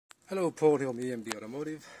Hello, Paul here from EMB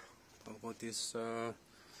Automotive. How about this? I'm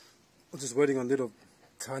just waiting on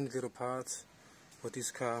tiny little parts for this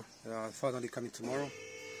car. Finally coming tomorrow.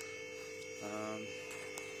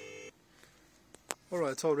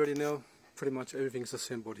 Alright, it's all ready now. Pretty much everything's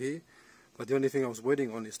assembled here. But the only thing I was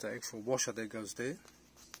waiting on is the actual washer that goes there.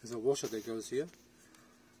 There's a washer that goes here.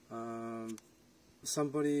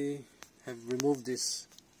 Somebody have removed this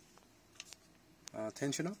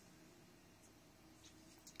tensioner.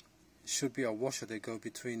 Should be a washer that go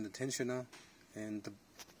between the tensioner and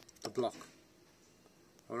the block.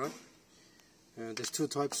 Alright, there's two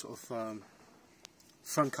types of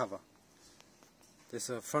front cover. There's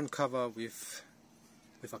a front cover with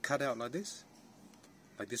a cutout like this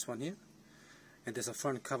one here, and there's a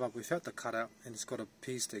front cover without the cutout, and it's got a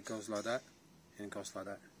piece that goes like that and goes like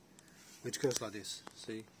that, which goes like this.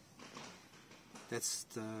 See, that's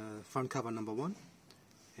the front cover number 1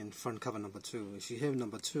 and front cover number 2. If you have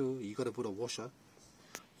number 2, you got to put a washer.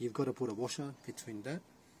 You've got to put a washer between that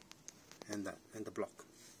and the block.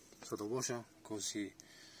 So the washer goes here.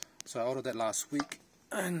 So I ordered that last week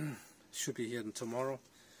and should be here tomorrow.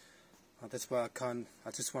 That's why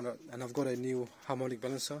I just want to, and I've got a new harmonic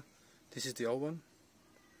balancer. This is the old one.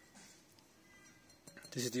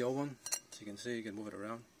 This is the old one. So you can see, you can move it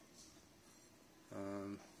around.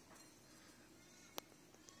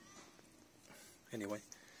 Anyway,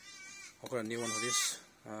 I've got a new one for this.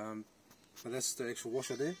 But that's the actual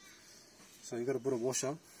washer there. So you got to put a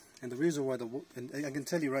washer. And the reason why and I can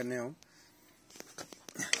tell you right now,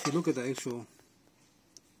 if you look at the actual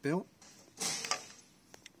belt,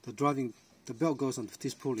 the belt goes on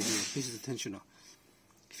this pulley here. This is the tensioner.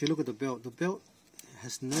 If you look at the belt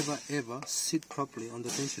has never ever sit properly on the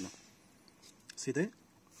tensioner. See there?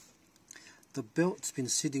 The belt's been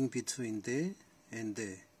sitting between there and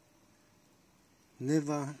there.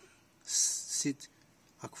 Never sit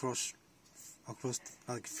across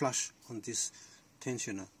like flush on this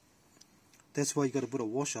tensioner. That's why you got to put a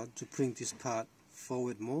washer to bring this part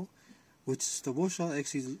forward more, which the washer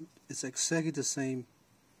actually is exactly the same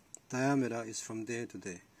diameter is from there to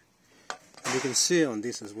there. And you can see on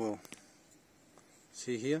this as well.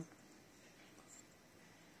 See here?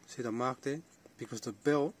 See the mark there? Because the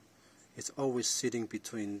belt is always sitting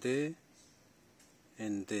between there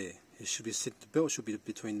and there. The belt should be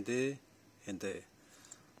between there and there.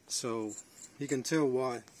 So you can tell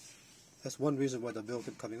why. That's one reason why the belt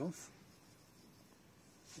kept coming off.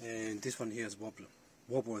 And this one here is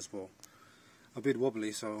wobble as well. A bit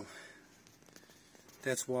wobbly, so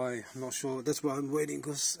that's why I'm not sure. That's why I'm waiting,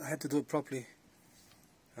 because I had to do it properly.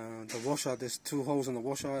 The washer, there's 2 holes in the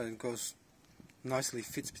washer, and it goes nicely,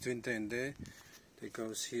 fits between there and there. It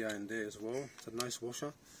goes here and there as well. It's a nice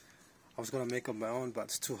washer. I was going to make up my own, but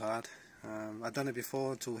it's too hard. I've done it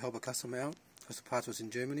before to help a customer out, because the part was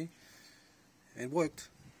in Germany. And it worked.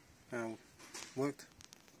 But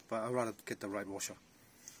I'd rather get the right washer.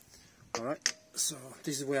 Alright, so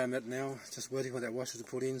this is where I'm at now. Just waiting for that washer to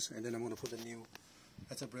put in, and then I'm going to put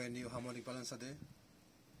that's a brand new harmonic balancer there.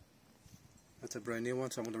 That's a brand new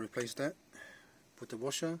one, so I'm going to replace that. Put the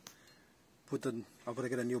washer. I'm going to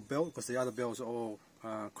get a new belt, because the other belts are all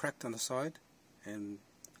cracked on the side and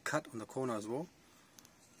cut on the corner as well.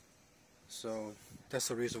 So that's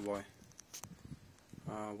the reason why.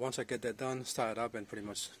 Once I get that done, start it up and pretty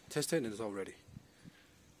much test it, and it's all ready.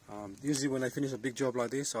 Usually when I finish a big job like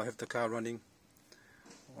this, I have the car running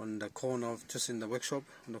on the corner, just in the workshop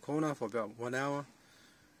on the corner for about 1 hour.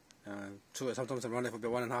 Sometimes I run it for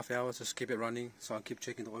about 1.5 hours, just keep it running. So I keep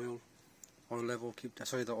checking the oil level,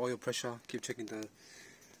 the oil pressure, keep checking the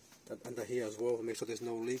under here as well, make sure there's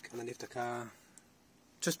no leak underneath the car.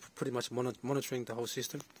 Just pretty much monitoring the whole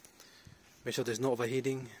system. Make sure there's no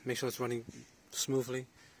overheating, make sure it's running smoothly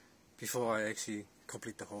before I actually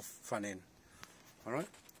complete the whole front end. Alright,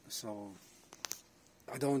 so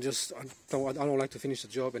I don't like to finish the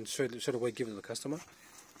job and straight away give it to the customer.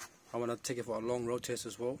 I want to take it for a long road test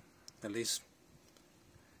as well, at least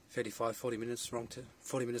 35-40 minutes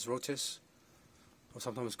 40 minutes road test, or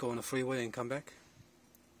sometimes go on the freeway and come back.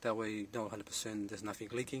 That way you know 100% there's nothing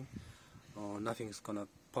leaking or nothing's gonna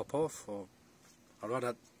pop off, or I'd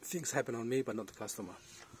rather things happen on me but not the customer.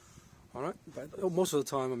 Alright, but most of the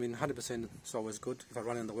time, 100% is always good. If I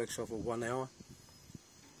run in the workshop for 1 hour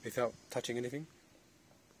without touching anything,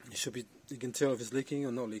 you can tell if it's leaking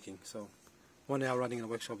or not leaking. So 1 hour running in the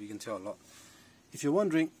workshop, you can tell a lot. If you're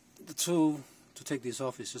wondering, the tool to take this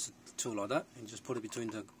off is just a tool like that, and just put it between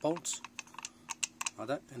the bolts like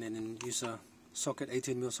that, and then use a socket,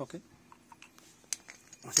 18mm socket.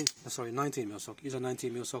 19mm socket. Use a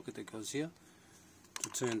 19mm socket that goes here to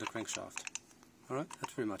turn the crankshaft. Alright,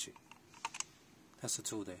 that's pretty much it. That's the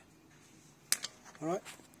tool there. Alright,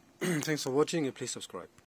 thanks for watching and please subscribe.